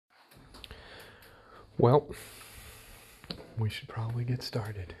Well, we should probably get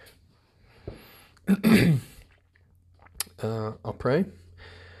started. I'll pray,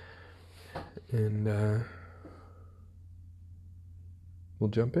 and we'll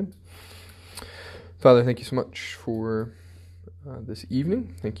jump in. Father, thank you so much for this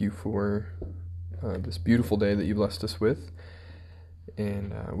evening. Thank you for this beautiful day that you blessed us with.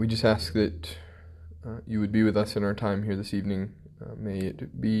 And we just ask that you would be with us in our time here this evening. May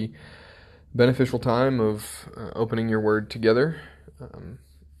it be a beneficial time of opening your word together,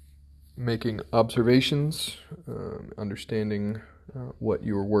 making observations, understanding what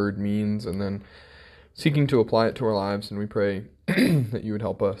your word means, and then seeking to apply it to our lives. And we pray that you would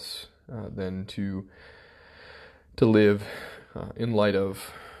help us then to live in light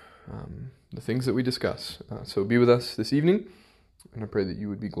of the things that we discuss. So be with us this evening, and I pray that you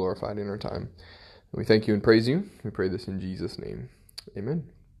would be glorified in our time. We thank you and praise you. We pray this in Jesus' name. Amen.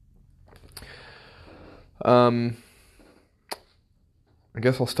 I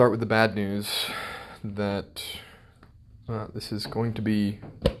guess I'll start with the bad news that this is going to be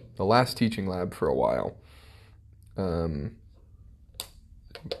the last teaching lab for a while.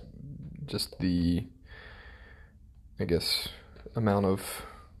 Just the, I guess, amount of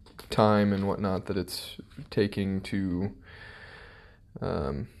time and whatnot that it's taking to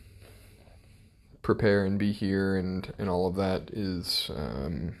prepare and be here and all of that is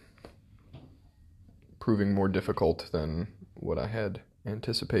proving more difficult than what I had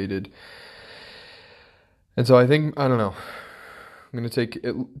anticipated. And so I don't know, I'm going to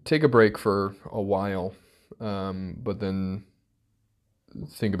take a break for a while, but then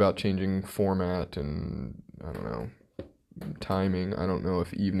think about changing format and, I don't know, timing. I don't know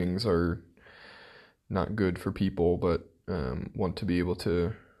if evenings are not good for people, but want to be able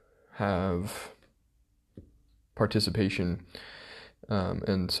to have participation.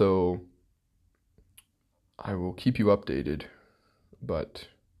 And so I will keep you updated, but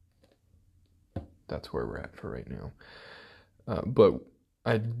that's where we're at for right now. But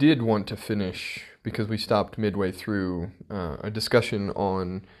I did want to finish, because we stopped midway through, a discussion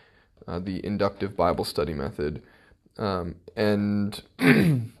on the inductive Bible study method, and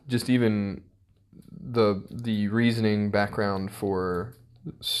just even the reasoning background for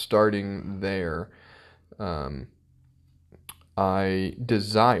starting there. I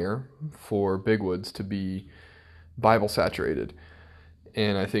desire for Big Woods to be Bible saturated,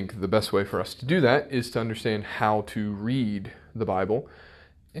 and I think the best way for us to do that is to understand how to read the Bible.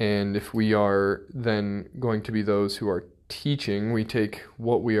 And if we are then going to be those who are teaching, we take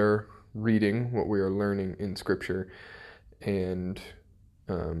what we are reading, what we are learning in Scripture, and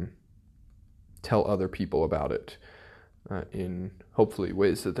tell other people about it in hopefully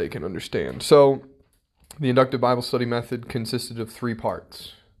ways that they can understand. So the inductive Bible study method consisted of 3 parts.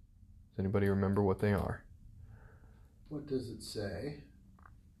 Does anybody remember what they are? What does it say?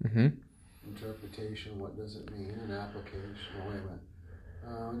 Mm-hmm. Interpretation, what does it mean? And application, wait a minute.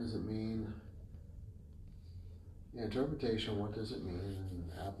 What does it mean? Yeah, interpretation, what does it mean?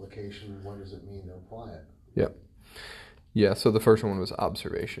 And application, what does it mean to apply it? Yep. Yeah, so the first one was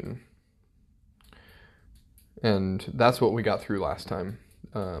observation. And that's what we got through last time,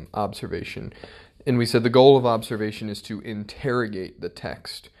 observation. And we said the goal of observation is to interrogate the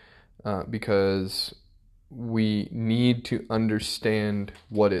text, because we need to understand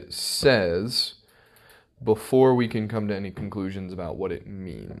what it says before we can come to any conclusions about what it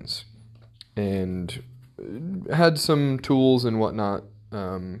means. And had some tools and whatnot,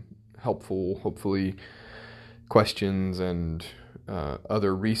 helpful, hopefully, questions and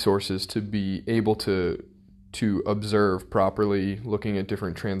other resources to be able to observe properly, looking at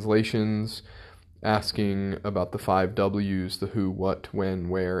different translations, asking about the 5 W's, the who, what, when,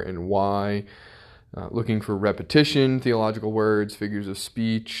 where, and why, looking for repetition, theological words, figures of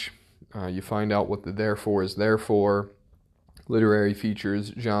speech. You find out what the therefore is there for, literary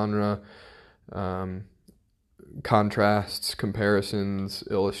features, genre, contrasts, comparisons,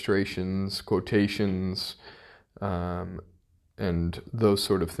 illustrations, quotations, and those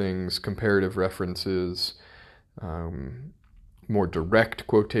sort of things, comparative references, more direct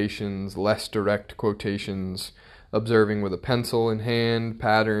quotations, less direct quotations, observing with a pencil in hand,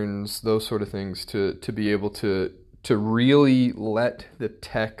 patterns, those sort of things, to be able to really let the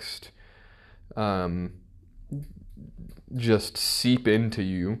text just seep into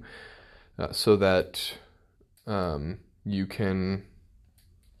you, so that you can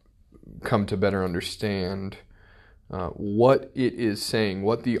come to better understand what it is saying,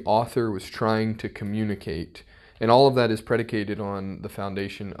 what the author was trying to communicate. And all of that is predicated on the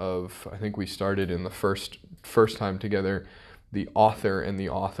foundation of, I think we started in the first time together, the author and the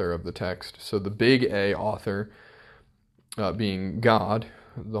author of the text. So the big A, author, being God,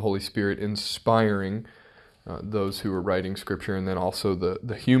 the Holy Spirit inspiring those who are writing Scripture, and then also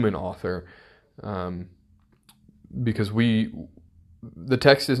the human author, because the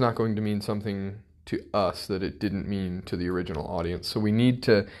text is not going to mean something to us that it didn't mean to the original audience. So we need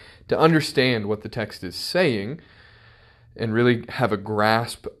to understand what the text is saying and really have a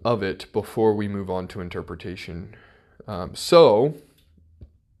grasp of it before we move on to interpretation. So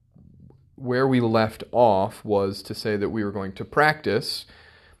where we left off was to say that we were going to practice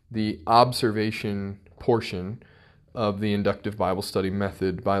the observation portion of the inductive Bible study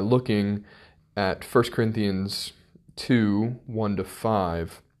method by looking at 1 Corinthians 2, 1-5.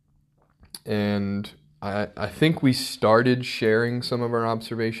 And I think we started sharing some of our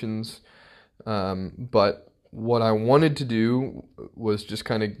observations, but what I wanted to do was just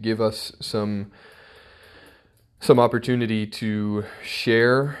kind of give us some opportunity to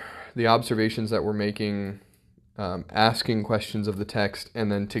share the observations that we're making, asking questions of the text,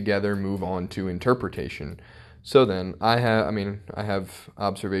 and then together move on to interpretation. So then I have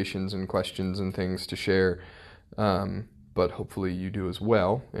observations and questions and things to share, but hopefully you do as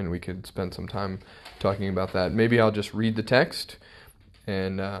well, and we could spend some time talking about that. Maybe I'll just read the text,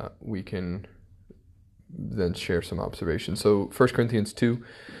 and we can then share some observations. So 1 Corinthians 2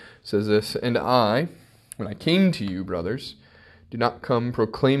 says this, "And I, when I came to you, brothers, do not come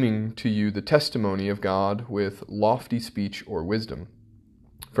proclaiming to you the testimony of God with lofty speech or wisdom.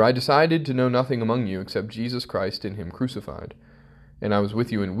 For I decided to know nothing among you except Jesus Christ and Him crucified. And I was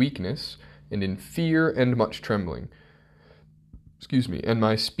with you in weakness and in fear and much trembling. And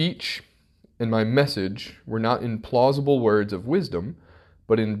my speech and my message were not in plausible words of wisdom,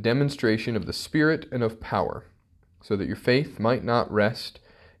 but in demonstration of the Spirit and of power, so that your faith might not rest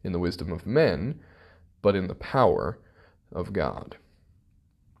in the wisdom of men, but in the power of God."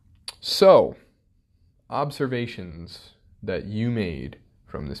 So, observations that you made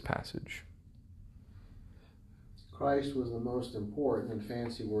from this passage. Christ was the most important, and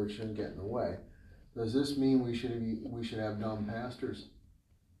fancy words shouldn't get in the way. Does this mean we should have dumb pastors?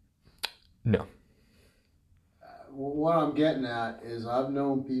 No. What I'm getting at is I've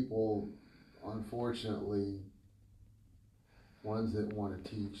known people, unfortunately, ones that want to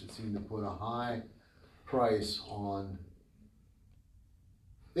teach, that seem to put a high price on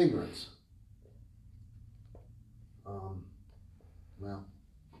ignorance. Well,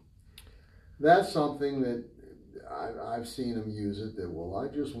 that's something that I've seen them use it, that, well,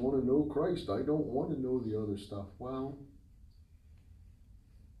 I just want to know Christ. I don't want to know the other stuff. Well,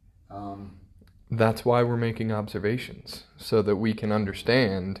 that's why we're making observations, so that we can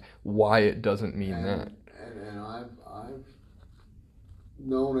understand why it doesn't mean that. And I've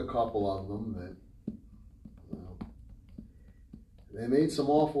known a couple of them that, you know, they made some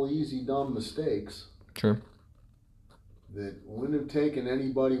awful easy dumb mistakes. Sure. That wouldn't have taken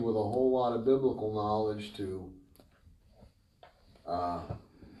anybody with a whole lot of biblical knowledge to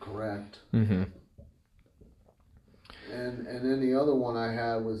correct. Mm-hmm. And then the other one I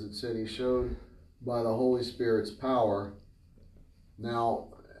had was it said he showed by the Holy Spirit's power. Now,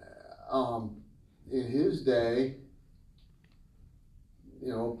 in his day, you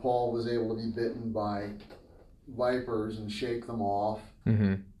know, Paul was able to be bitten by vipers and shake them off.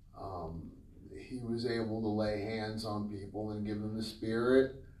 Mm-hmm. He was able to lay hands on people and give them the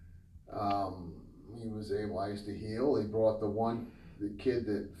Spirit. He was able, I used to heal. He brought the kid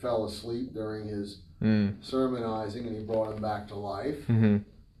that fell asleep during his sermonizing, and he brought him back to life. Mm-hmm.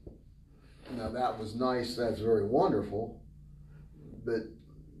 Now that was nice, that's very wonderful. But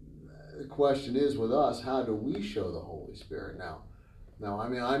the question is with us, how do we show the Holy Spirit now? I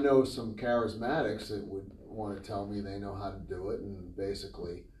mean, I know some charismatics that would want to tell me they know how to do it, and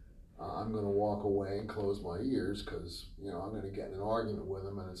basically I'm going to walk away and close my ears because, you know, I'm going to get in an argument with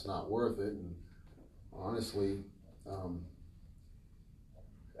them and it's not worth it. And honestly,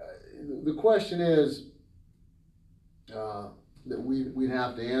 the question is that we'd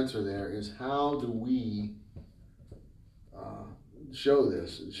have to answer there is, how do we show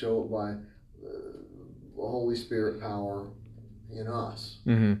this? Show it by the Holy Spirit power in us.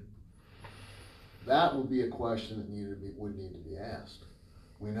 Mm-hmm. That would be a question that would need to be asked.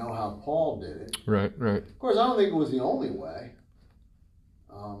 We know how Paul did it. Right. Of course, I don't think it was the only way.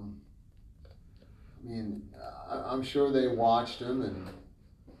 I mean, I'm sure they watched him, and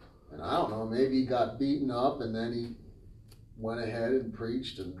I don't know, maybe he got beaten up, and then he went ahead and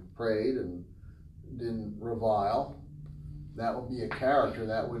preached and prayed and didn't revile. That would be a character.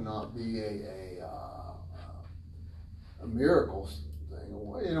 That would not be a miracle thing.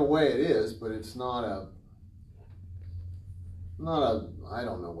 In a way it is, but it's not not a, I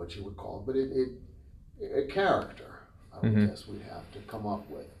don't know what you would call it, but a character, I would Mm-hmm. guess we'd have to come up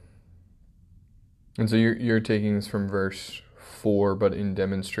with. And so you're taking this from verse 4, but in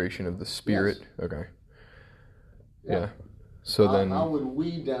demonstration of the Spirit? Yes. Okay. Yeah. Yeah. So then... How would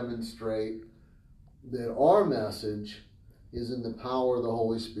we demonstrate that our message is in the power of the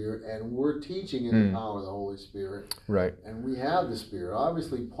Holy Spirit, and we're teaching in the power of the Holy Spirit, Right. and we have the Spirit?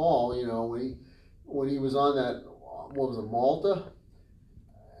 Obviously, Paul, you know, when he was on that, what was it, Malta,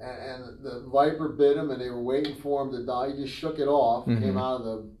 and the viper bit him, and they were waiting for him to die. He just shook it off, came out of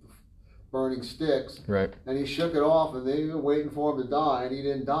the burning sticks, Right. and he shook it off, and they were waiting for him to die, and he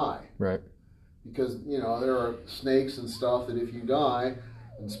didn't die. Right. Because, you know, there are snakes and stuff that if you die,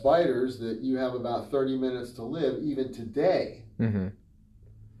 and spiders, that you have about 30 minutes to live, even today. Mm-hmm.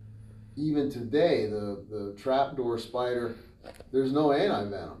 Even today, the trapdoor spider, there's no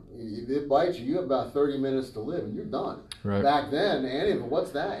antivenom. If it bites you, you have about 30 minutes to live, and you're done. Right. Back then, what's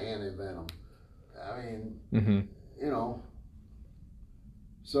that antivenom? I mean, you know.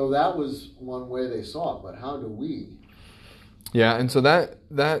 So that was one way they saw it, but how do we? Yeah, and so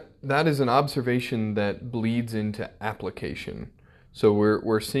that is an observation that bleeds into application. So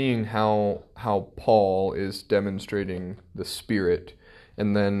we're seeing how Paul is demonstrating the Spirit,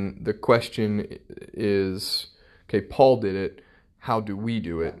 and then the question is, okay, Paul did it, how do we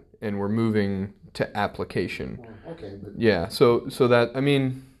do it? And we're moving to application. Well, okay, but Yeah, so that, I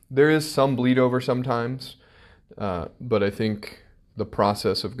mean, there is some bleed over sometimes, but I think the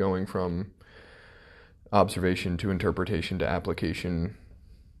process of going from observation to interpretation to application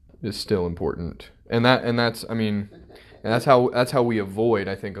is still important, and that's, I mean, and that's how we avoid,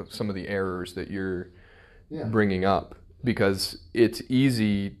 I think, some of the errors that you're bringing up, because it's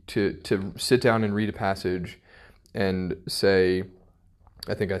easy to sit down and read a passage and say,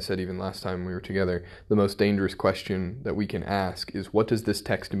 I think I said even last time we were together, the most dangerous question that we can ask is, what does this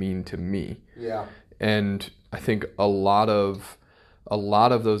text mean to me? Yeah. And I think a lot of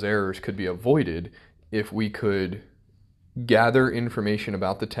those errors could be avoided if we could gather information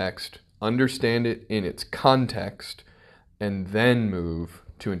about the text, understand it in its context, and then move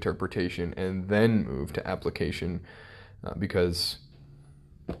to interpretation, and then move to application, because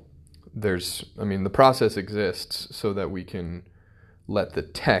the process exists so that we can let the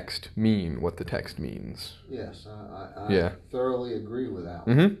text mean what the text means. Yes, I thoroughly agree with that.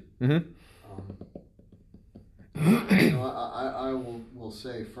 Mm-hmm. Mm-hmm. You know, I will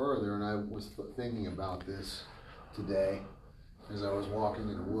say further, and I was thinking about this today as I was walking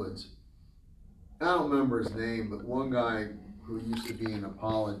in the woods. I don't remember his name, but one guy who used to be an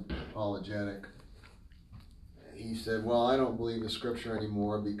apologetic, he said, well, I don't believe the scripture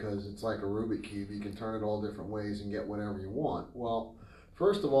anymore because it's like a Rubik's Cube. You can turn it all different ways and get whatever you want. Well,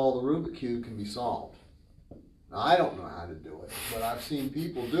 first of all, the Rubik's Cube can be solved. Now, I don't know how to do it, but I've seen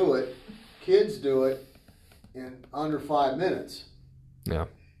people do it. Kids do it in under 5 minutes. Yeah.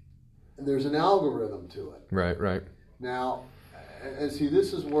 And there's an algorithm to it. Right. Now, and see,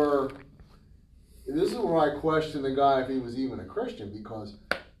 this is where I question the guy if he was even a Christian, because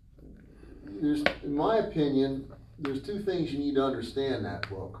in my opinion, there's two things you need to understand in that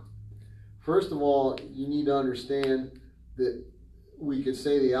book. First of all, you need to understand that we could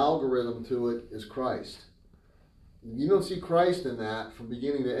say the algorithm to it is Christ. If you don't see Christ in that from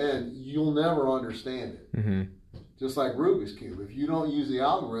beginning to end, you'll never understand it. Mm-hmm. Just like Rubik's Cube. If you don't use the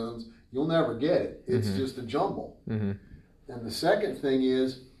algorithms, you'll never get it. It's just a jumble. Mm-hmm. And the second thing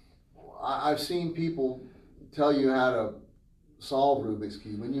is, I've seen people tell you how to solve Rubik's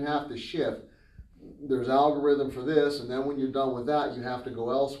Cube, and you have to shift. There's algorithm for this, and then when you're done with that, you have to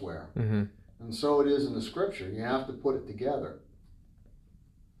go elsewhere. Mm-hmm. And so it is in the scripture. You have to put it together.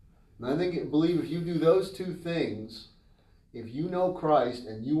 And I believe if you do those two things, if you know Christ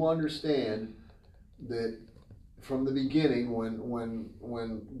and you understand that from the beginning,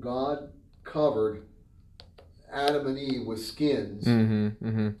 when God covered Adam and Eve with skins,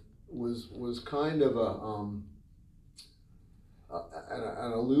 was kind of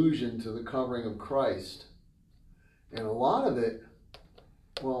an allusion to the covering of Christ. And a lot of it,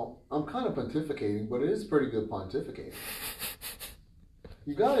 well, I'm kind of pontificating, but it is pretty good pontificating.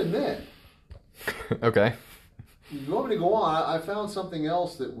 You got to admit. Okay. You want me to go on? I found something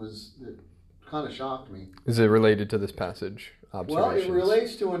else that kind of shocked me. Is it related to this passage? Well, it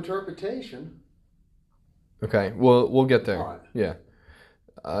relates to interpretation. Okay. Well, we'll get there. All right.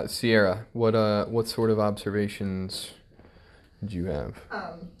 Yeah. Sierra, what sort of observations do you have?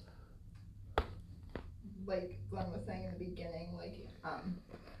 Like Glenn was saying in the beginning,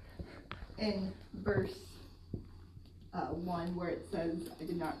 in verse one where it says, I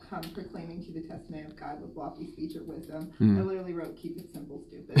did not come proclaiming to the testament of God with lofty speech or wisdom. Mm. I literally wrote, keep it simple,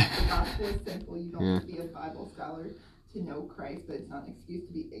 stupid. The gospel is simple. You don't have to be a Bible scholar to know Christ, but it's not an excuse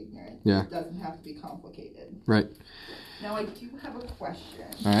to be ignorant. Yeah. It doesn't have to be complicated. Right. Now, I do have a question.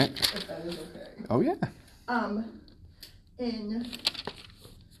 All right. If that is okay. Oh, yeah. In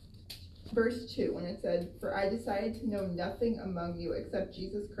verse 2, when it said, for I decided to know nothing among you except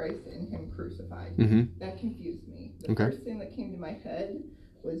Jesus Christ and him crucified. Mm-hmm. That confused me. The Okay. first thing that came to my head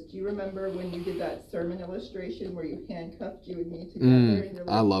was, do you remember when you did that sermon illustration where you handcuffed you and me together? And you're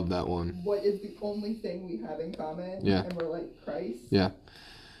like, I love that one. what is the only thing we have in common? Yeah. And we're like, Christ? Yeah.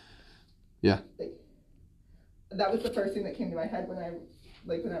 Yeah. Like, that was the first thing that came to my head when I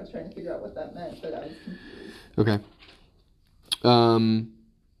was trying to figure out what that meant, but I was confused. Okay.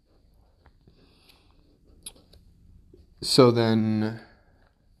 So then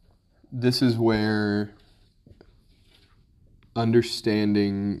this is where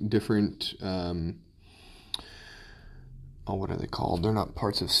understanding different, what are they called? They're not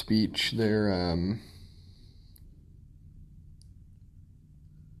parts of speech. They're,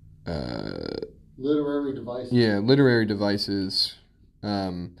 Literary devices. yeah, literary devices.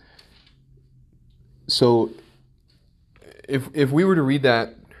 So if we were to read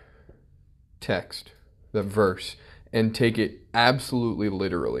that text, that verse, and take it absolutely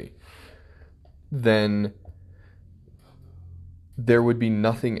literally, then there would be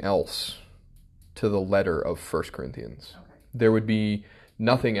nothing else to the letter of 1 Corinthians. Okay. There would be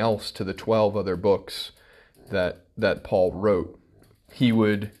nothing else to the 12 other books that Paul wrote. He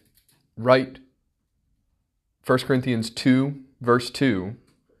would write 1 Corinthians 2, verse 2,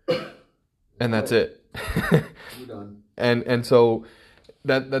 and that's it. We're done. And so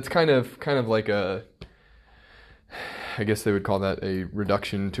that's kind of like a, I guess they would call that a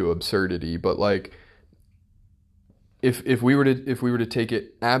reduction to absurdity, but like if we were to take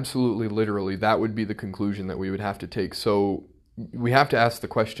it absolutely literally, that would be the conclusion that we would have to take. So we have to ask the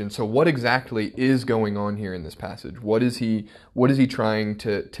question, so what exactly is going on here in this passage? What is he trying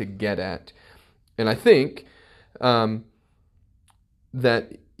to get at? And I think that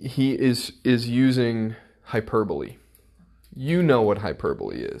he is using hyperbole. You know what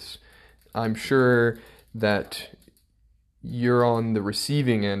hyperbole is. I'm sure that you're on the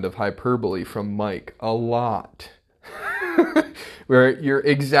receiving end of hyperbole from Mike a lot. Where you're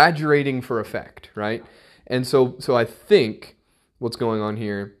exaggerating for effect, right? And so I think what's going on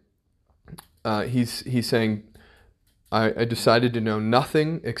here, he's saying, I decided to know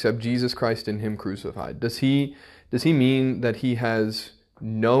nothing except Jesus Christ and him crucified. Does he mean that he has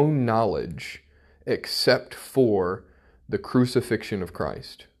no knowledge except for the crucifixion of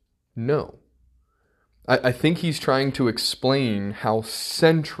Christ? No. I think he's trying to explain how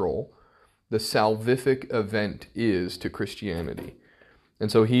central the salvific event is to Christianity. And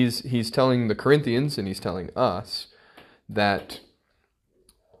so he's telling the Corinthians and he's telling us that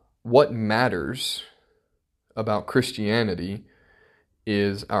what matters about Christianity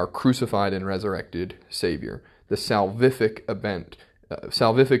is our crucified and resurrected Savior. The salvific event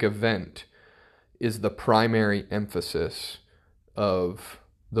is the primary emphasis of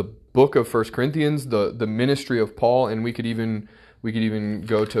the book of 1 Corinthians, the ministry of Paul, and we could even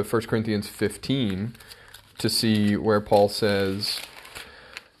go to 1 Corinthians 15 to see where Paul says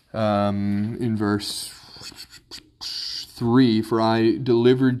in verse 3, "For I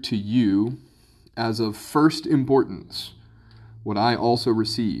delivered to you as of first importance what I also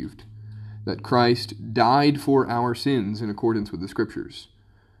received, that Christ died for our sins in accordance with the Scriptures,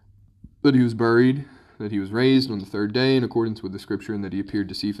 that he was buried, that he was raised on the third day in accordance with the Scripture, and that he appeared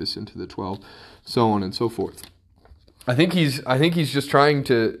to Cephas and to the 12, so on and so forth." I think he's just trying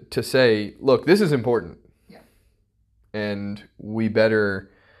to say, look, this is important. Yeah. And we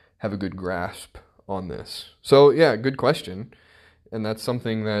better have a good grasp on this. So yeah, good question. And that's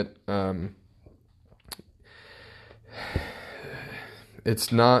something that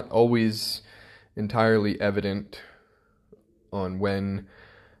it's not always entirely evident on when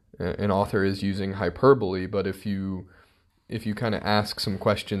an author is using hyperbole, but if you kind of ask some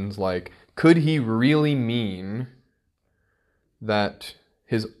questions like, could he really mean that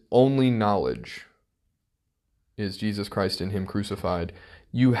his only knowledge is Jesus Christ and him crucified,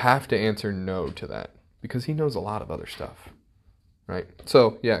 you have to answer no to that, because he knows a lot of other stuff, right?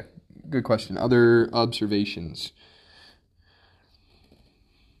 So, yeah, good question. Other observations?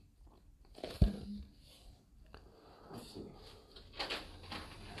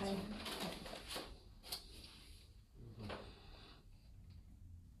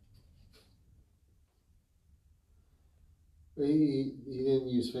 He didn't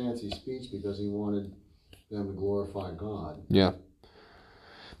use fancy speech because he wanted them to glorify God. Yeah.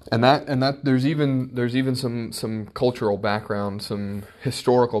 And that there's even some cultural background, some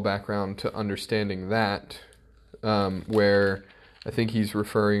historical background to understanding that, where I think he's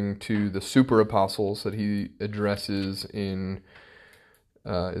referring to the super apostles that he addresses in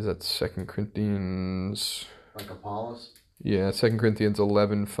is that 2 Corinthians? Like Apollos? Yeah, 2 Corinthians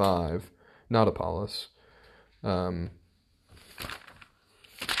 11:5, not Apollos. I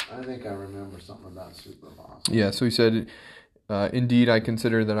think I remember something about super apostles. Yeah, so he said, indeed, I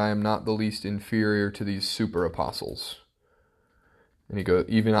consider that I am not the least inferior to these super apostles. And he goes,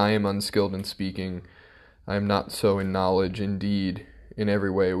 even I am unskilled in speaking. I am not so in knowledge. Indeed, in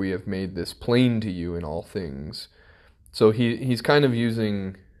every way we have made this plain to you in all things. So he's kind of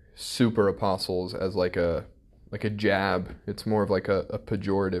using super apostles as like a jab. It's more of like a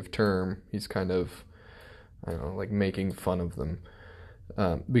pejorative term. He's kind of, I don't know, like making fun of them.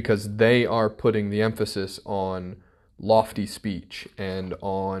 Because they are putting the emphasis on lofty speech and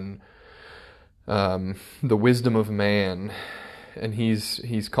on the wisdom of man, and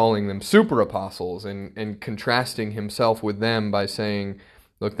he's calling them super apostles and contrasting himself with them by saying,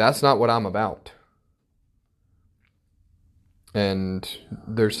 look, that's not what I'm about. And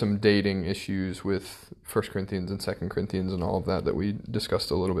there's some dating issues with 1 Corinthians and 2 Corinthians and all of that we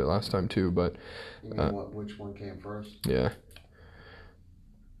discussed a little bit last time too, but you mean which one came first? Yeah.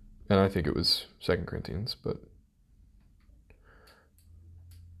 And I think it was 2 Corinthians, but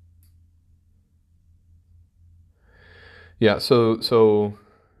yeah, so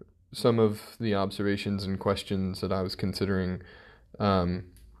some of the observations and questions that I was considering, in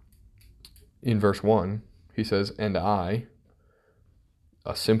verse 1, he says, and I,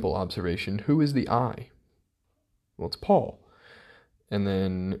 a simple observation, who is the I? Well, it's Paul. And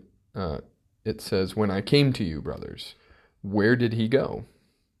then it says, when I came to you, brothers, where did he go?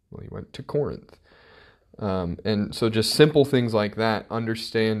 Well, he went to Corinth. And so just simple things like that,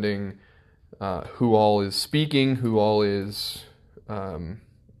 understanding who all is speaking, who all is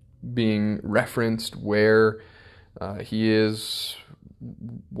being referenced, where he is,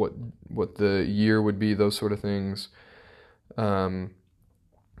 what the year would be, those sort of things.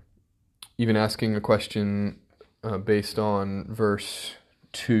 Even asking a question based on verse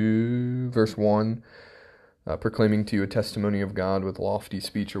 1, proclaiming to you a testimony of God with lofty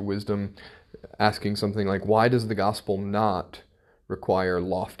speech or wisdom, asking something like, why does the gospel not require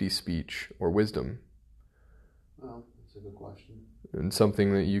lofty speech or wisdom? Well, that's a good question. And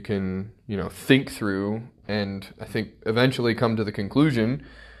something that you can, think through, and I think eventually come to the conclusion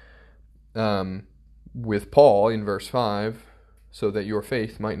with Paul in verse 5, so that your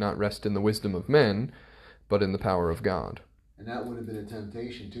faith might not rest in the wisdom of men, but in the power of God. And that would have been a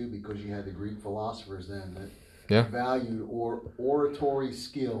temptation too, because you had the Greek philosophers then that valued oratory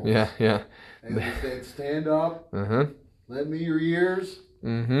skills. Yeah. And they said, stand up, lend me your ears.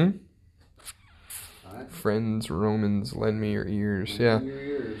 Mm-hmm. Right. Friends, Romans, lend me your ears. Lend me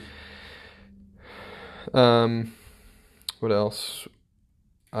your ears. What else?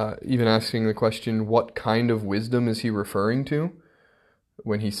 Even asking the question, what kind of wisdom is he referring to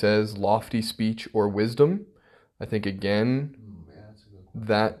when he says lofty speech or wisdom? I think again,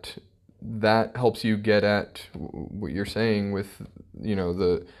 that helps you get at what you're saying with,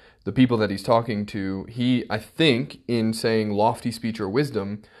 the people that he's talking to. I think in saying lofty speech or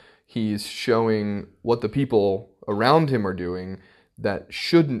wisdom, he's showing what the people around him are doing that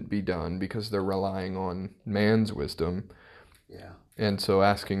shouldn't be done because they're relying on man's wisdom. Yeah. And so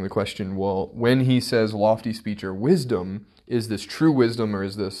asking the question, well, when he says lofty speech or wisdom, is this true wisdom or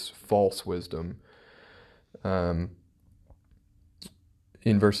is this false wisdom? In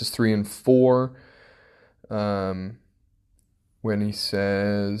verses 3 and 4, when he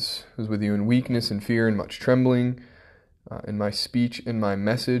says, I was with you in weakness and fear and much trembling, and my speech and my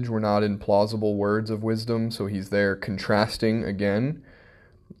message were not in plausible words of wisdom. So he's there contrasting again,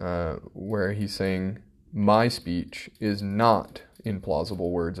 where he's saying, my speech is not in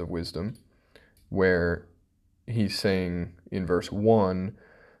plausible words of wisdom, where he's saying in verse 1,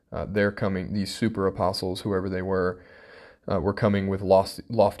 they're coming, these super apostles, whoever they were coming with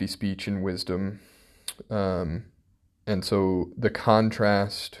lofty speech and wisdom. And so the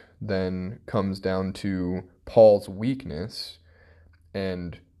contrast then comes down to Paul's weakness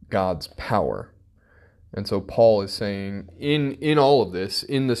and God's power. And so Paul is saying, in all of this,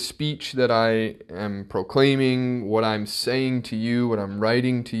 in the speech that I am proclaiming, what I'm saying to you, what I'm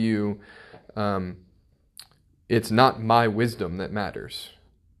writing to you, it's not my wisdom that matters.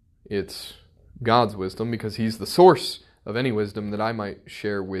 It's God's wisdom, because he's the source of any wisdom that I might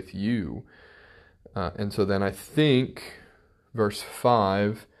share with you. And so then I think verse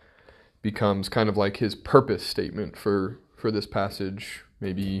 5 becomes kind of like his purpose statement for this passage,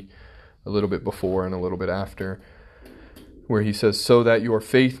 maybe a little bit before and a little bit after, where he says, so that your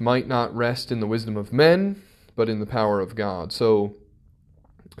faith might not rest in the wisdom of men, but in the power of God. So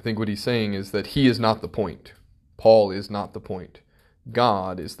I think what he's saying is that he is not the point. Paul is not the point.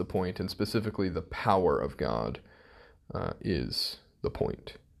 God is the point, and specifically the power of God is the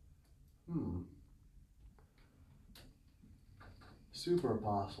point. Super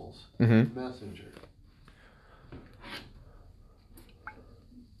apostles, messenger.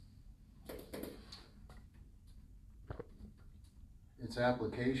 It's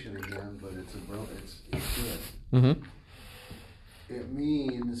application again, but it's good. It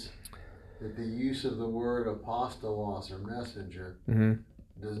means that the use of the word apostolos or messenger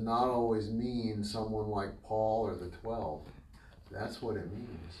does not always mean someone like Paul or the 12. That's what it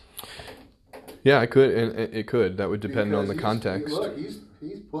means. Yeah, it could, and it could. That would depend on the context. Look, he's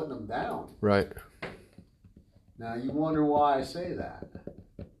putting them down. Right. Now you wonder why I say that.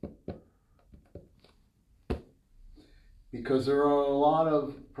 Because there are a lot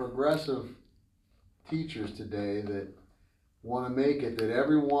of progressive teachers today that want to make it that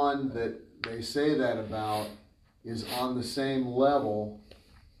everyone that they say that about is on the same level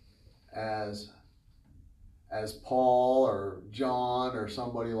as Paul or John or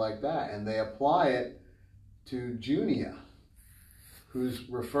somebody like that, and they apply it to Junia, who's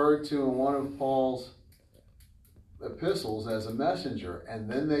referred to in one of Paul's epistles as a messenger, and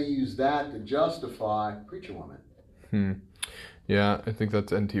then they use that to justify preacher woman. Yeah, I think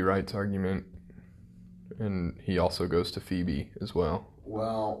that's N.T. Wright's argument, and he also goes to Phoebe as well.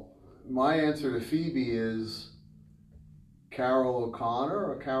 Well, my answer to Phoebe is Carol O'Connor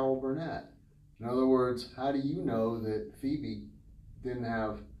or Carol Burnett. In other words, how do you know that Phoebe didn't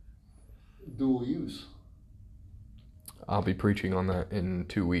have dual use? I'll be preaching on that in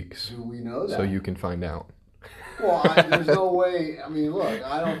 2 weeks. Do we know that? So you can find out. Well, there's no way. I mean, look,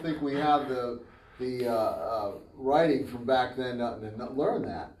 I don't think we have the writing from back then to learn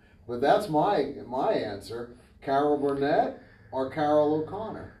that. But that's my answer. Carol Burnett or Carol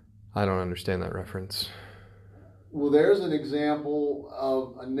O'Connor? I don't understand that reference. Well, there's an example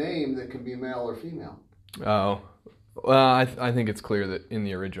of a name that can be male or female. Oh. Well, I think it's clear that in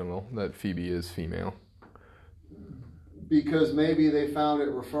the original that Phoebe is female. Because maybe they found it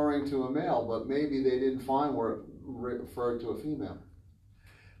referring to a male, but maybe they didn't find where it referred to a female.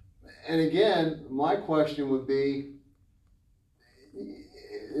 And again, my question would be,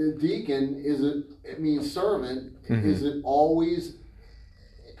 deacon, it means servant, is it always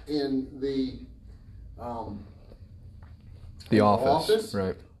in the office,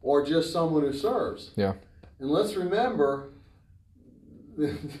 right? Or just someone who serves? Yeah. And let's remember,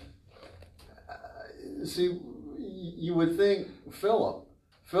 see, you would think Philip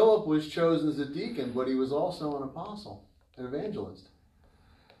was chosen as a deacon, but he was also an apostle, an evangelist.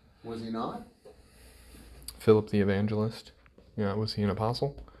 Was he not? Philip the evangelist. Yeah, was he an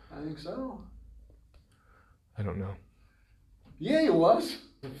apostle? I think so. I don't know. Yeah, he was.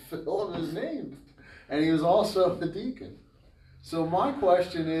 Philip is named. And he was also a deacon. So my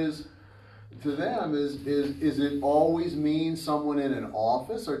question is, to them, is it always mean someone in an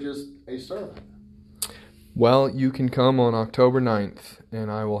office or just a servant? Well, you can come on October 9th, and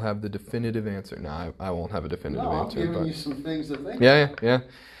I will have the definitive answer. No, I won't have a definitive answer. I'm giving you some things to think about. Yeah.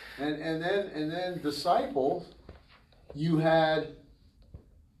 And then disciples, you had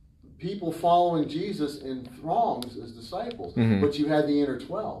people following Jesus in throngs as disciples, but you had the inner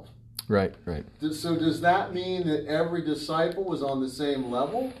 12. Right. So does that mean that every disciple was on the same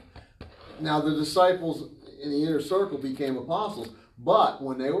level? Now, the disciples in the inner circle became apostles, but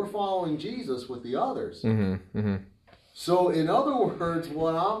when they were following Jesus with the others. So in other words,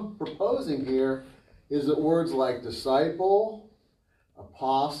 what I'm proposing here is that words like disciple,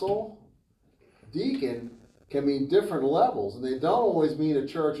 apostle, deacon can mean different levels, and they don't always mean a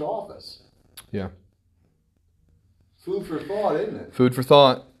church office. Yeah. Food for thought, isn't it? Food for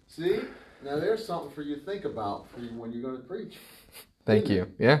thought. See? Now there's something for you to think about when you're going to preach. Thank you.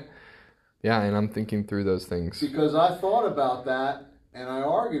 Yeah. Yeah, and I'm thinking through those things. Because I thought about that, and I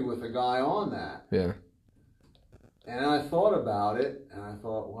argued with a guy on that. Yeah. And I thought about it, and I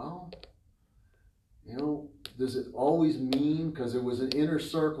thought, well, does it always mean, because it was an inner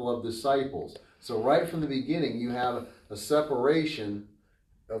circle of disciples. So right from the beginning, you have a separation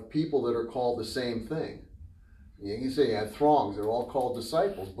of people that are called the same thing. You can say you had throngs, they're all called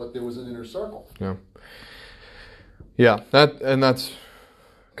disciples, but there was an inner circle. Yeah. Yeah, that's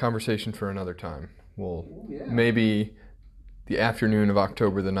conversation for another time. Maybe the afternoon of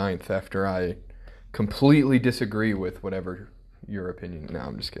October the 9th, after I completely disagree with whatever your opinion. No,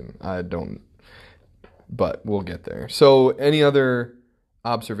 I'm just kidding. I don't, but we'll get there. So any other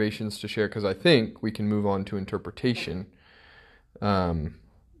observations to share? Because I think we can move on to interpretation.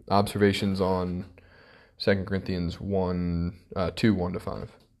 Observations on 2 Corinthians 2, 1-5.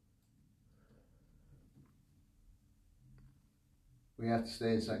 We have to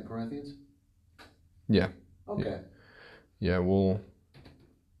stay in 2 Corinthians? Yeah. Okay. Yeah, we'll,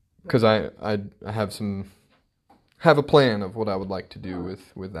 because I have a plan of what I would like to do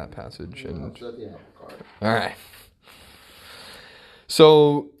with that passage. And Upset the apple cart. all right.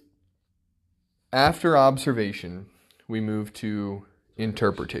 So after observation, we move to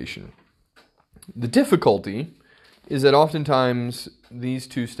interpretation. The difficulty is that oftentimes these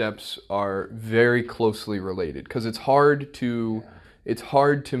two steps are very closely related because it's hard to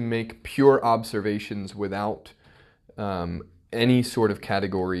make pure observations without any sort of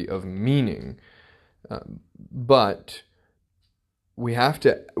category of meaning. But we have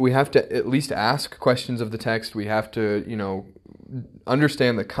to at least ask questions of the text. We have to,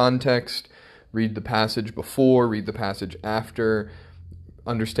 understand the context, read the passage before, read the passage after,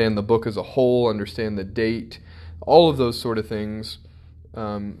 understand the book as a whole, understand the date, all of those sort of things,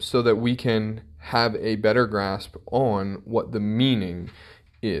 so that we can have a better grasp on what the meaning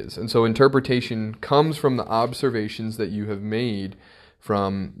is. And so interpretation comes from the observations that you have made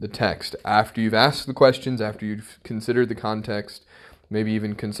from the text. After you've asked the questions, after you've considered the context, maybe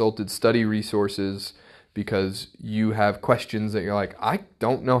even consulted study resources because you have questions that you're like, I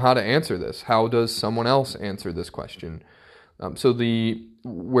don't know how to answer this. How does someone else answer this question? So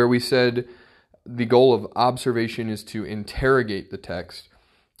where we said the goal of observation is to interrogate the text,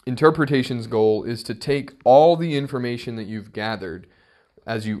 interpretation's goal is to take all the information that you've gathered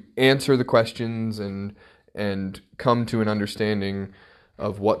as you answer the questions and come to an understanding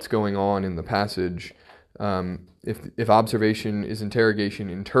of what's going on in the passage. If observation is interrogation,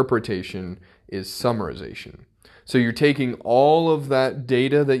 interpretation is summarization. So you're taking all of that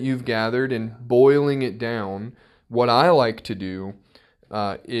data that you've gathered and boiling it down. What I like to do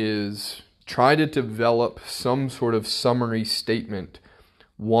is try to develop some sort of summary statement,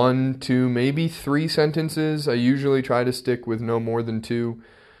 1, 2, maybe 3 sentences. I usually try to stick with no more than 2.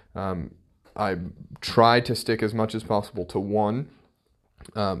 I try to stick as much as possible to 1,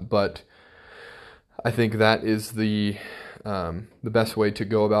 but I think that is the best way to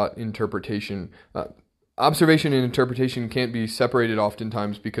go about interpretation. Observation and interpretation can't be separated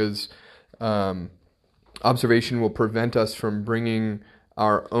oftentimes because observation will prevent us from bringing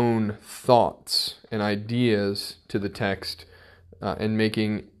our own thoughts and ideas to the text and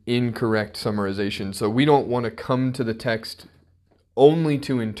making incorrect summarization. So we don't want to come to the text only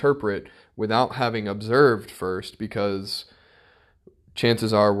to interpret without having observed first, because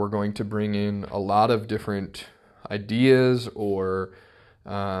chances are we're going to bring in a lot of different ideas or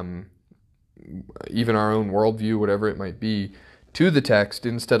even our own worldview, whatever it might be, to the text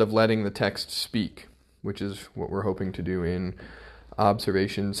instead of letting the text speak, which is what we're hoping to do in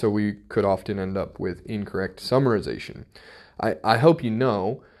observation. So we could often end up with incorrect summarization. I hope you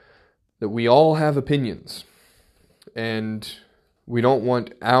know that we all have opinions, and we don't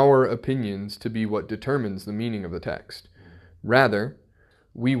want our opinions to be what determines the meaning of the text. Rather,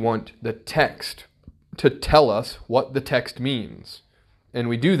 we want the text to tell us what the text means. And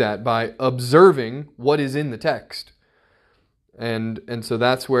we do that by observing what is in the text. And so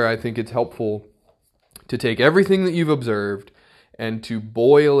that's where I think it's helpful to take everything that you've observed and to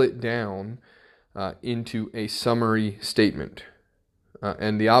boil it down into a summary statement.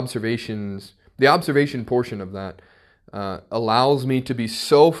 And the observation portion of that allows me to be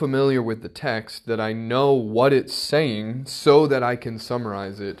so familiar with the text that I know what it's saying so that I can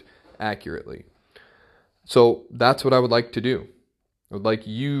summarize it accurately. So that's what I would like to do. I would like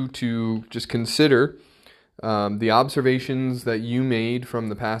you to just consider the observations that you made from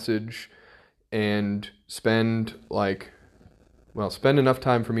the passage and spend enough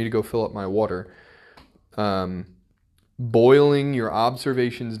time for me to go fill up my water, boiling your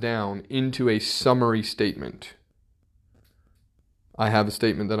observations down into a summary statement. I have a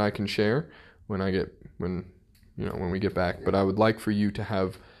statement that I can share when we get back, but I would like for you to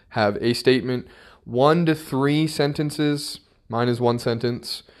have a statement, 1 to 3 sentences. Mine is 1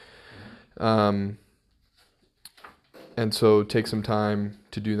 sentence. And so take some time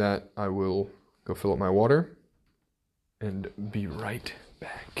to do that. I will go fill up my water and be right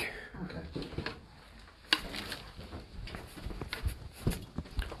back. Okay.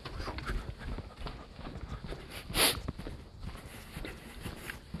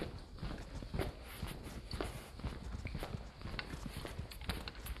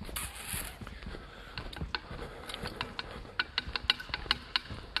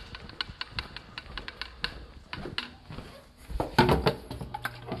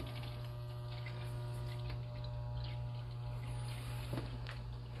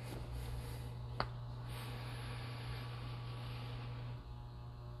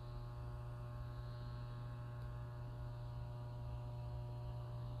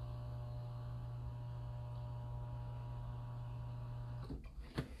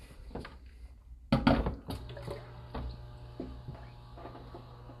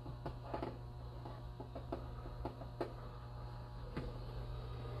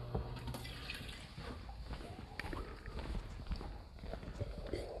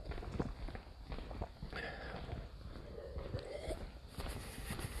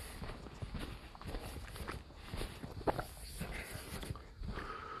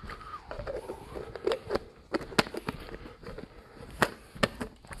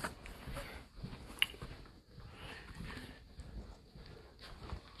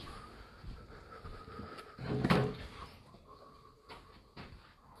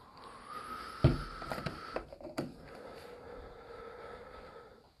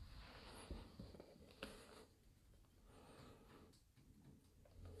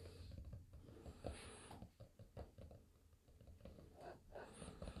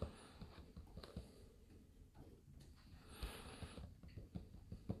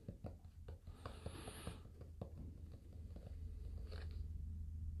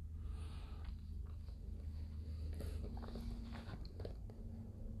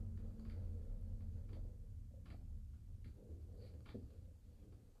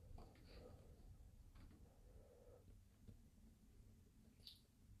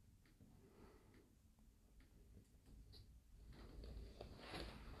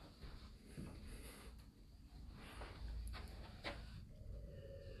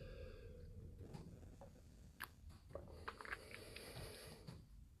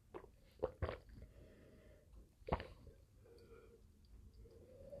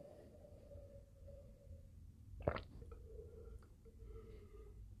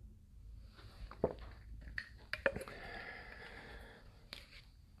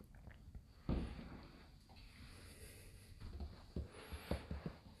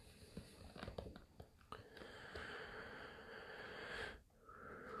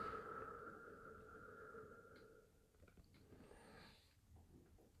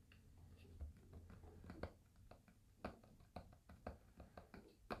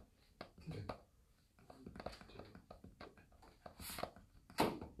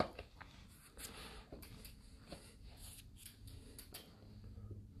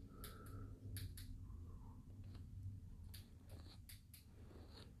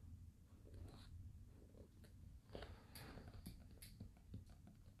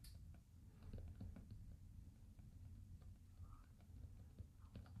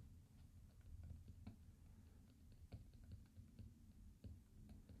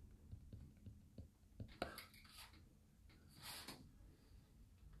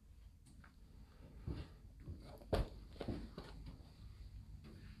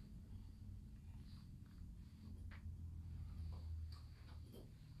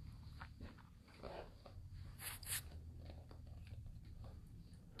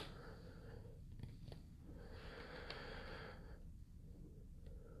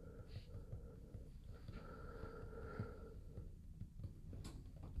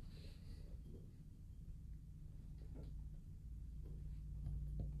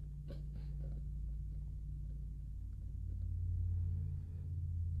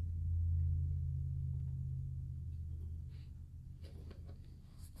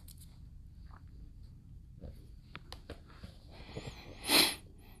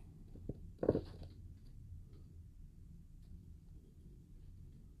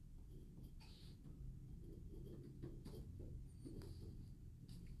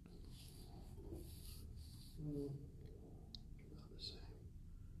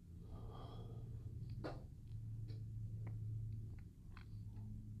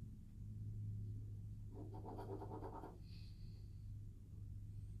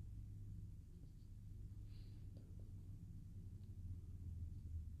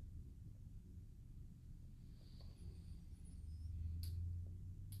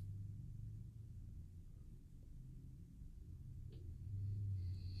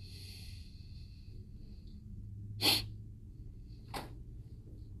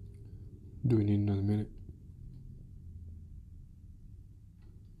 Do we need another minute?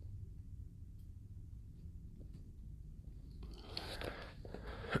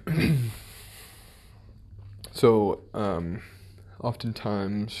 So,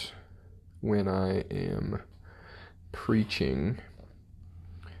 oftentimes when I am preaching,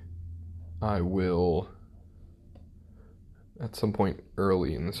 I will, at some point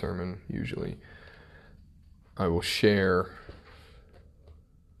early in the sermon, usually, I will share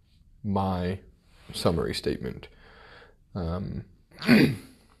my summary statement. I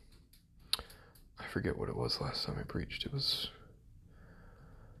forget what it was last time I preached. It was,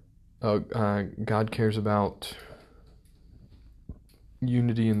 God cares about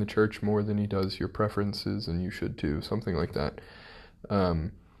unity in the church more than he does your preferences, and you should too, something like that.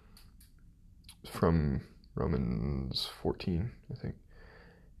 From Romans 14, I think.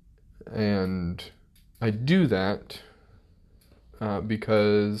 And I do that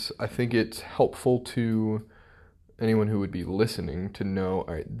because I think it's helpful to anyone who would be listening to know,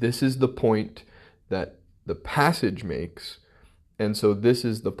 all right, this is the point that the passage makes, and so this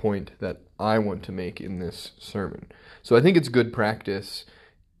is the point that I want to make in this sermon. So I think it's good practice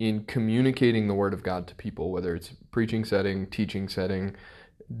in communicating the Word of God to people, whether it's preaching setting, teaching setting,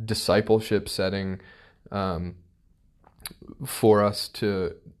 discipleship setting, for us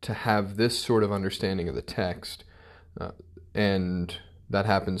to have this sort of understanding of the text, and that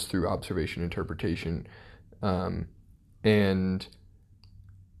happens through observation, interpretation, and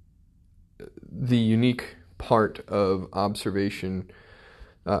the unique part of observation,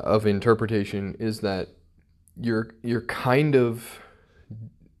 of interpretation, is that you're kind of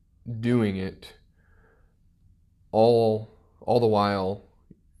doing it all the while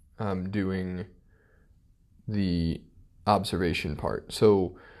doing the observation part.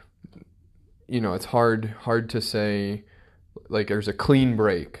 So, it's hard to say, like, there's a clean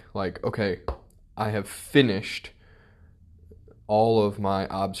break. Like, okay, I have finished all of my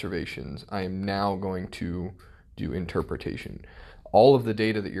observations. I am now going to do interpretation. All of the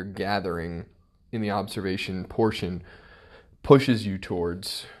data that you're gathering in the observation portion pushes you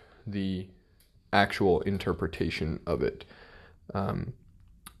towards the actual interpretation of it.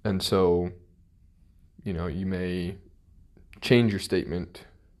 And so, you may change your statement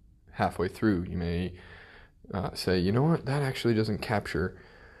halfway through. You may say, you know what, that actually doesn't capture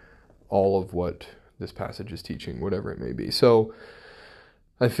all of what this passage is teaching, whatever it may be. So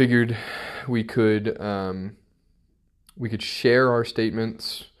I figured we could share our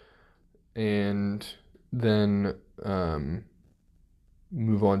statements and then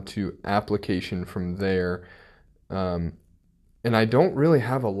move on to application from there. And I don't really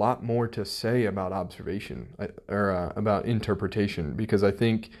have a lot more to say about observation or about interpretation, because I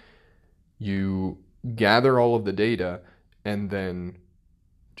think you gather all of the data and then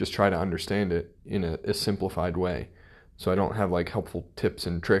just try to understand it in a simplified way. So I don't have like helpful tips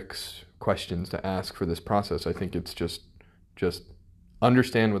and tricks, questions to ask for this process. I think it's just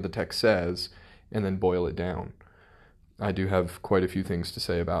understand what the text says and then boil it down. I do have quite a few things to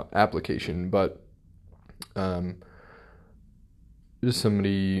say about application, but does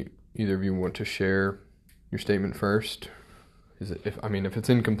somebody, either of you, want to share your statement first? If it's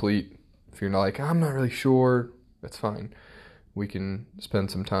incomplete, if you're not like, I'm not really sure, that's fine. We can spend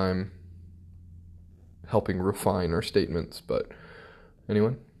some time helping refine our statements, but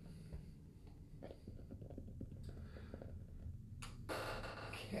anyone?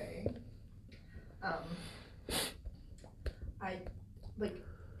 Okay.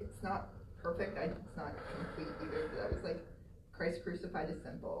 It's not perfect. It's not complete either, but I was like, Christ crucified is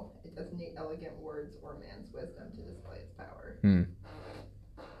simple. It doesn't need elegant words or man's wisdom to display its power.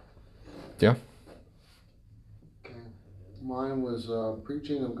 Yeah. Okay. Mine was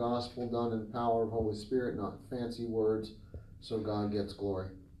preaching of gospel done in power of Holy Spirit, not fancy words, so God gets glory.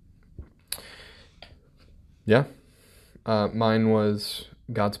 Yeah. Mine was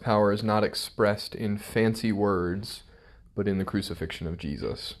God's power is not expressed in fancy words, but in the crucifixion of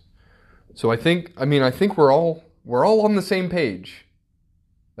Jesus. So I think we're all on the same page.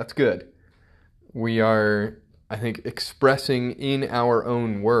 That's good. We are, I think, expressing in our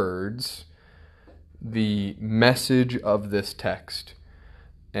own words the message of this text,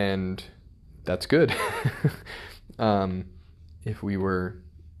 and that's good. If we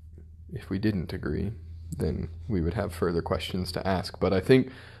didn't agree, then we would have further questions to ask. But I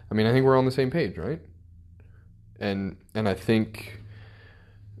think we're on the same page, right? And I think,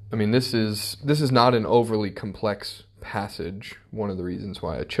 this is not an overly complex passage. One of the reasons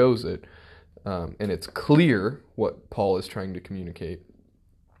why I chose it, and it's clear what Paul is trying to communicate.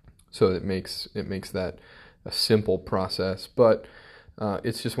 So it makes that a simple process. But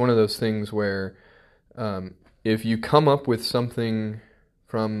It's just one of those things where if you come up with something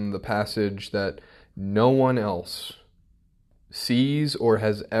from the passage that no one else sees or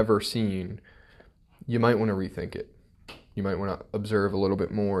has ever seen, you might want to rethink it. You might want to observe a little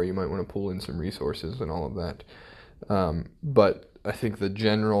bit more. You might want to pull in some resources and all of that. But I think the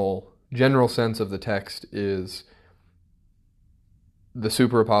general sense of the text is the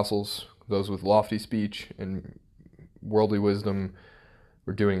super apostles, those with lofty speech and worldly wisdom,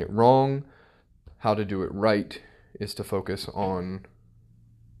 were doing it wrong. How to do it right is to focus on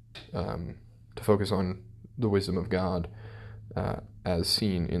the wisdom of God as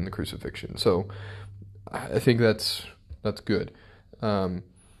seen in the crucifixion. So I think that's good, and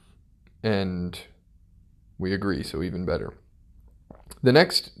we agree. So even better. The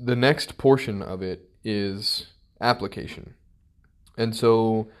next portion of it is application, and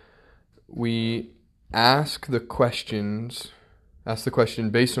so we ask the question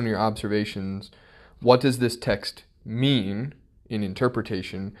based on your observations. What does this text mean in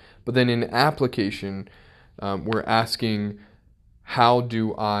interpretation? But then in application, we're asking, how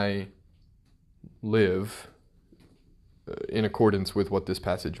do I live in accordance with what this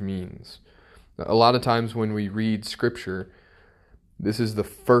passage means? A lot of times when we read Scripture, this is the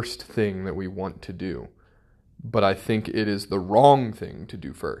first thing that we want to do. But I think it is the wrong thing to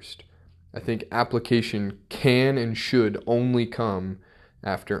do first. I think application can and should only come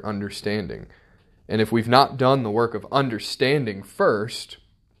after understanding. And if we've not done the work of understanding first,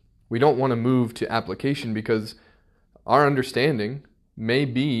 we don't want to move to application, because our understanding may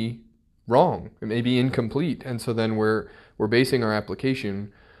be wrong. It may be incomplete. And so then we're basing our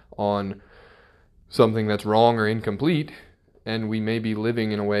application on something that's wrong or incomplete, and we may be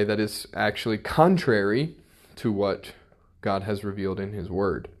living in a way that is actually contrary to what God has revealed in His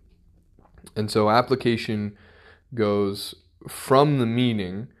Word. And so application goes from the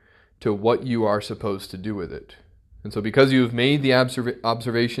meaning to what you are supposed to do with it. And so because you have made the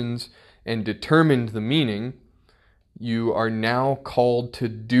observations and determined the meaning, you are now called to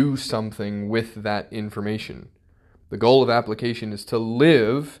do something with that information. The goal of application is to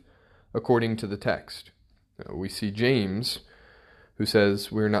live according to the text. We see James, who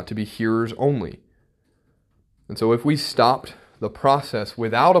says we're not to be hearers only. And so if we stopped the process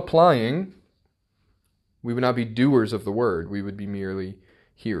without applying, we would not be doers of the word. We would be merely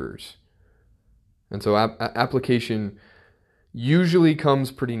hearers. And so application usually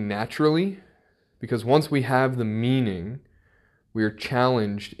comes pretty naturally, because once we have the meaning, we are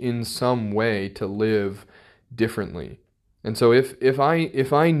challenged in some way to live differently. And so if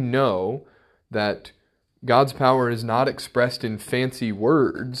I know that God's power is not expressed in fancy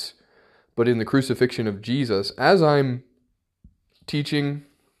words, but in the crucifixion of Jesus, as I'm teaching,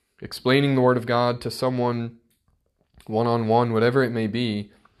 explaining the Word of God to someone one-on-one, whatever it may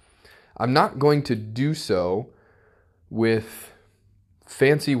be, I'm not going to do so with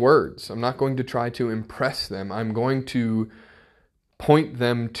fancy words. I'm not going to try to impress them. I'm going to point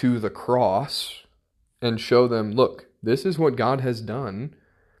them to the cross and show them, look, this is what God has done.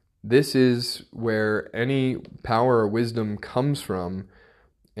 This is where any power or wisdom comes from,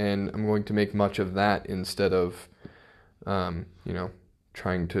 and I'm going to make much of that instead of,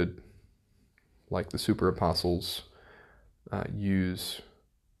 trying to, like the super apostles, use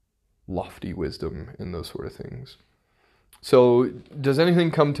lofty wisdom and those sort of things. So, does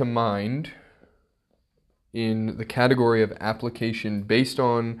anything come to mind in the category of application based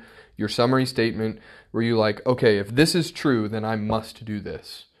on your summary statement where you like, okay, if this is true, then I must do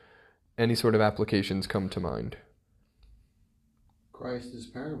this? Any sort of applications come to mind? Christ is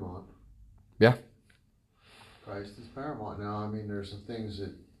paramount. Yeah. Christ is paramount. Now, I mean, there's some things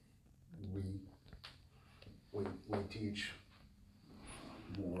that we teach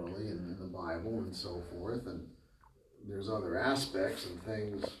morally in the Bible and so forth, and there's other aspects and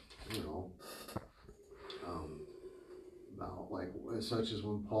things, about like such as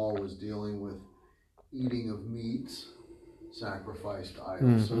when Paul was dealing with eating of meats sacrificed to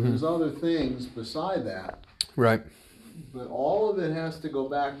idols. So there's other things beside that. Right. But all of it has to go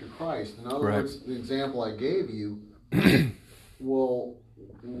back to Christ. In other words, the example I gave you, well,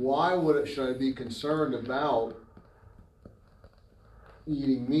 why should I be concerned about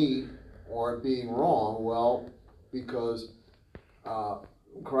eating meat or it being wrong? Well, because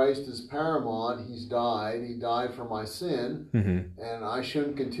Christ is paramount. He's died. He died for my sin, and I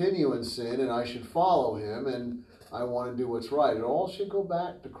shouldn't continue in sin, and I should follow Him, and I want to do what's right. It all should go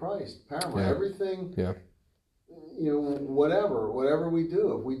back to Christ, paramount. Yeah. Everything, Yeah. Whatever we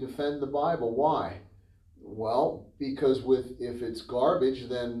do, if we defend the Bible, why? Well, because if it's garbage,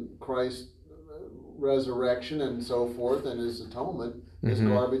 then Christ resurrection and so forth and his atonement is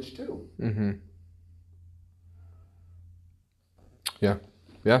garbage too. Mm-hmm. Yeah.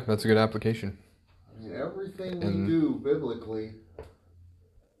 Yeah, that's a good application. I mean, everything we do biblically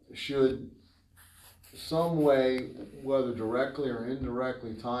should some way, whether directly or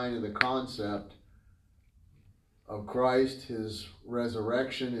indirectly, tie into the concept of Christ, his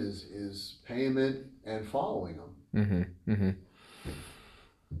resurrection, his payment, and following him. Mm-hmm. Mm-hmm.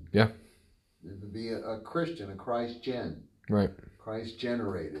 Yeah. To be a Christian, a Christ gen. Right. Christ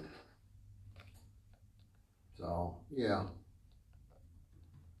generated. So, yeah.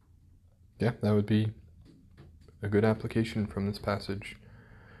 Yeah, that would be a good application from this passage.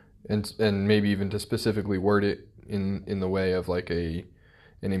 And maybe even to specifically word it in the way of like an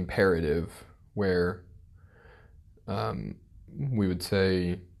imperative where we would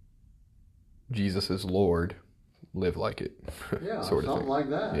say Jesus is Lord, live like it. Yeah, sort of something thing. like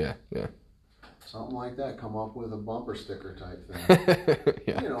that. Yeah, yeah. Something like that. Come up with a bumper sticker type thing.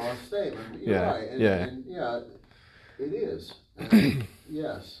 Yeah. You know, a statement. You're Yeah, right. And, yeah. and yeah, it is. And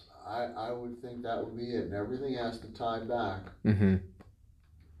yes, I would think that would be it. And everything has to tie back. Mm-hmm.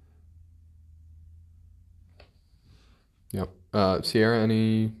 Yep. Sierra,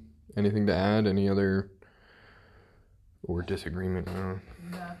 anything to add? Any other or disagreement? I don't know.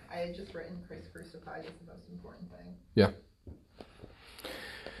 No, I had just written Christ crucified is the most important thing. Yeah.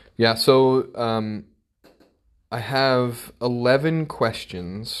 Yeah, so I have 11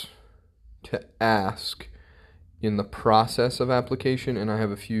 questions to ask in the process of application, and I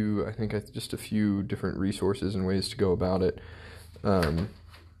have just a few different resources and ways to go about it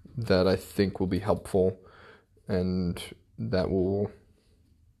that I think will be helpful, and that will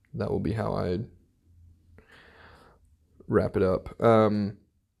be how I wrap it up.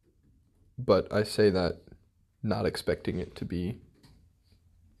 But I say that not expecting it to be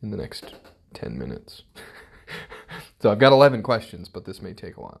in the next 10 minutes. So I've got 11 questions, but this may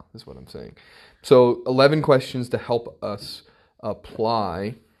take a while, is what I'm saying. So 11 questions to help us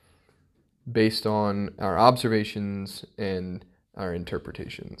apply based on our observations and our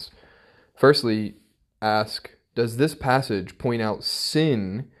interpretations. Firstly, ask, does this passage point out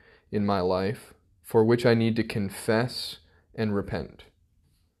sin in my life for which I need to confess and repent?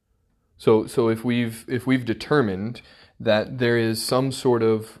 So if we've determined that there is some sort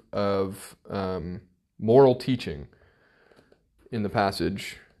of moral teaching in the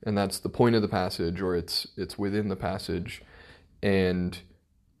passage, and that's the point of the passage, or it's within the passage, and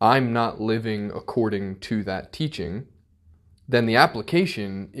I'm not living according to that teaching, then the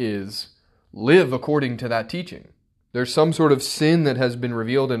application is live according to that teaching. There's some sort of sin that has been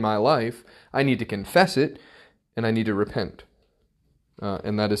revealed in my life. I need to confess it, and I need to repent.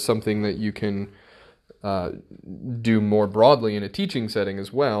 And that is something that you can do more broadly in a teaching setting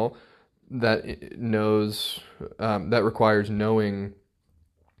as well, that requires knowing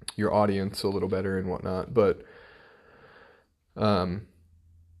your audience a little better and whatnot. But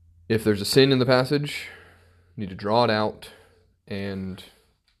if there's a sin in the passage, you need to draw it out and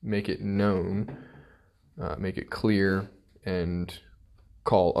make it known, make it clear, and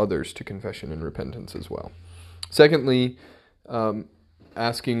call others to confession and repentance as well. Secondly,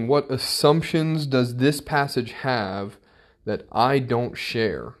 asking, what assumptions does this passage have that I don't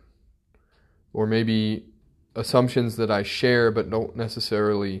share? Or maybe assumptions that I share but don't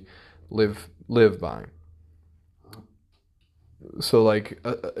necessarily live by. So like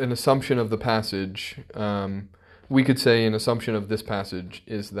an assumption of the passage, we could say an assumption of this passage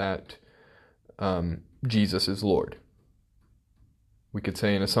is that Jesus is Lord. We could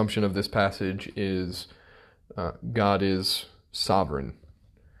say an assumption of this passage is God is sovereign.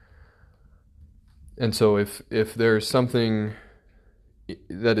 And so if there's something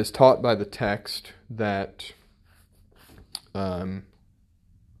that is taught by the text that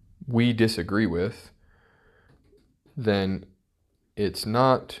we disagree with, then it's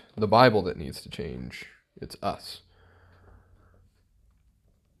not the Bible that needs to change, it's us.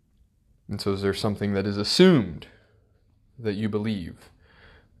 And so is there something that is assumed that you believe?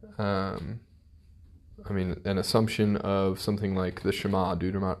 An assumption of something like the Shema,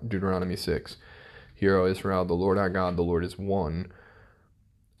 Deuteronomy 6. Hear, O Israel, the Lord our God, the Lord is one.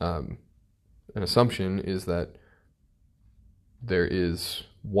 An assumption is that there is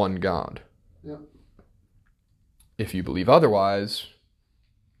one God. Yeah. If you believe otherwise,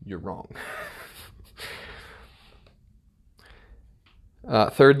 you're wrong.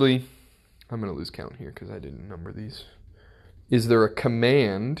 Thirdly, I'm going to lose count here because I didn't number these. Is there a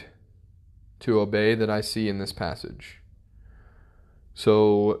command to obey that I see in this passage?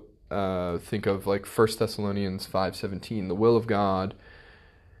 So think of like 1 Thessalonians 5:17. The will of God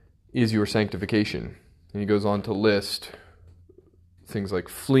is your sanctification. And he goes on to list things like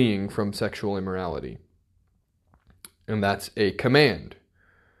fleeing from sexual immorality. And that's a command.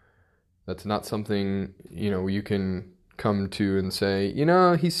 That's not something, you can come to and say,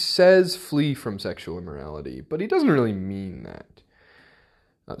 he says flee from sexual immorality, but he doesn't really mean that.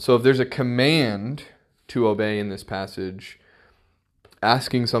 So if there's a command to obey in this passage,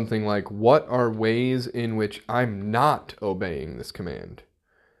 asking something like, what are ways in which I'm not obeying this command?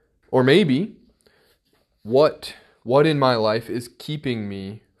 Or maybe, what in my life is keeping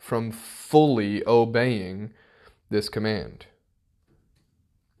me from fully obeying this command?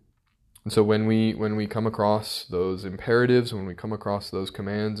 And so when we come across those imperatives, when we come across those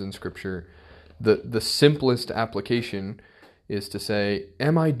commands in Scripture, the simplest application is to say,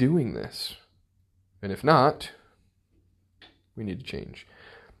 am I doing this? And if not, we need to change.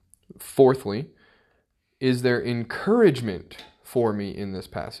 Fourthly, is there encouragement for me in this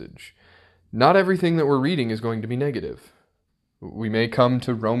passage? Not everything that we're reading is going to be negative. We may come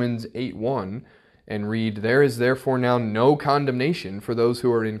to Romans 8:1 and read, there is therefore now no condemnation for those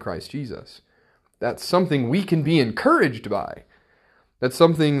who are in Christ Jesus. That's something we can be encouraged by. That's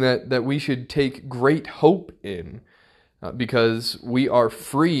something that we should take great hope in, because we are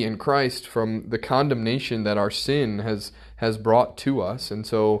free in Christ from the condemnation that our sin has brought to us. And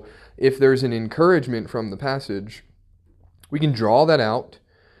so if there's an encouragement from the passage, we can draw that out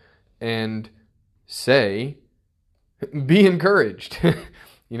and say, be encouraged.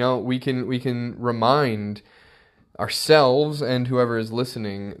 We can remind ourselves and whoever is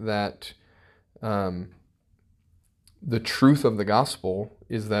listening that the truth of the gospel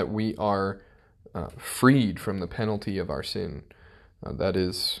is that we are freed from the penalty of our sin. That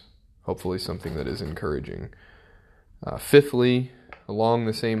is hopefully something that is encouraging. Fifthly, along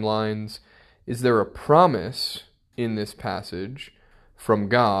the same lines, is there a promise in this passage from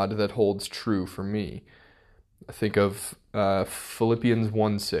God that holds true for me? I think of Philippians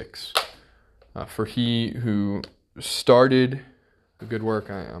 1:6. For he who started a good work,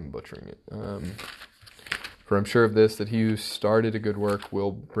 I'm butchering it. For I'm sure of this, that he who started a good work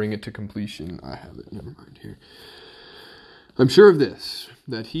will bring it to completion. I have it, never mind here. I'm sure of this,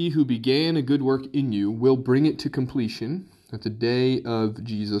 that he who began a good work in you will bring it to completion at the day of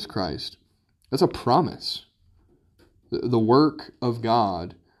Jesus Christ. That's a promise. The work of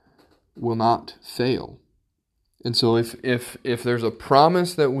God will not fail. And so if there's a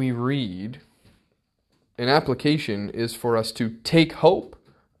promise that we read, an application is for us to take hope,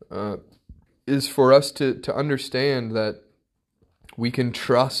 is for us to understand that we can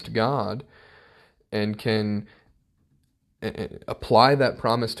trust God and can apply that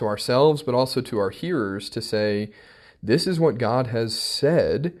promise to ourselves, but also to our hearers, to say, this is what God has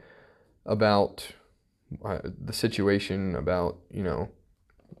said about the situation, about,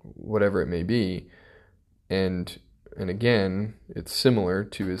 whatever it may be. And again, it's similar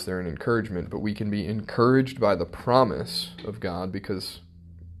to, is there an encouragement? But we can be encouraged by the promise of God because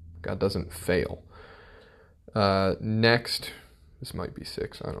God doesn't fail. Next, this might be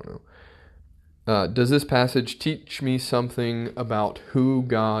 6, I don't know. Does this passage teach me something about who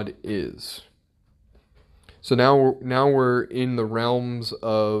God is? So now we're in the realms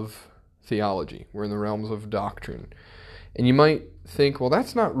of theology. We're in the realms of doctrine. And you might think, well,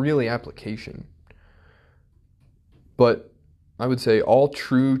 that's not really application. But I would say all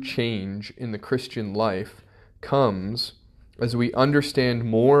true change in the Christian life comes as we understand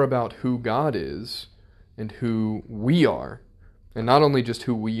more about who God is and who we are. And not only just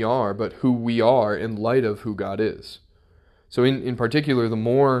who we are, but who we are in light of who God is. So in particular, the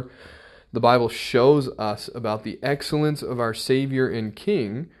more the Bible shows us about the excellence of our Savior and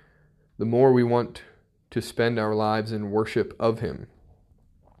King, the more we want to spend our lives in worship of Him.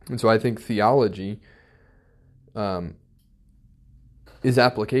 And so I think theology is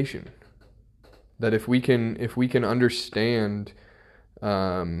application. That if we can understand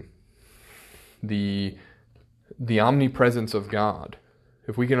the omnipresence of God,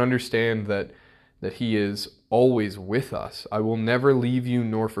 if we can understand that He is always with us, I will never leave you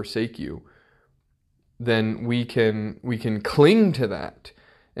nor forsake you, then we can cling to that,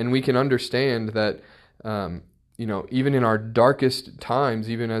 and we can understand that even in our darkest times,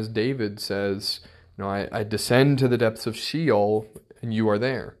 even as David says, I descend to the depths of Sheol, and you are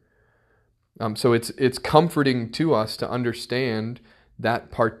there. So it's comforting to us to understand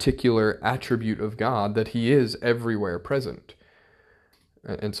that particular attribute of God, that He is everywhere present.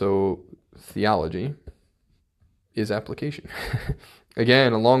 And so theology is application.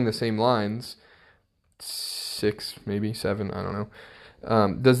 Again, along the same lines, 6, maybe 7, I don't know.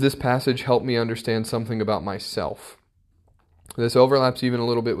 Does this passage help me understand something about myself? This overlaps even a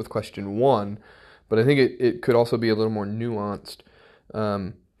little bit with question 1, but I think it could also be a little more nuanced,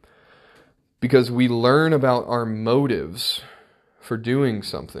 because we learn about our motives for doing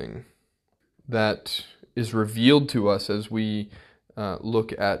something that is revealed to us as we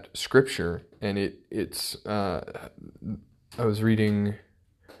look at Scripture. And it's I was reading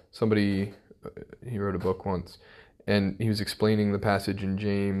somebody, he wrote a book once, and he was explaining the passage in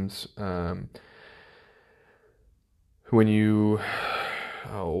James, when you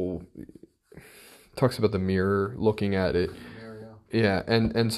talks about the mirror, looking at it. There we go. Yeah, and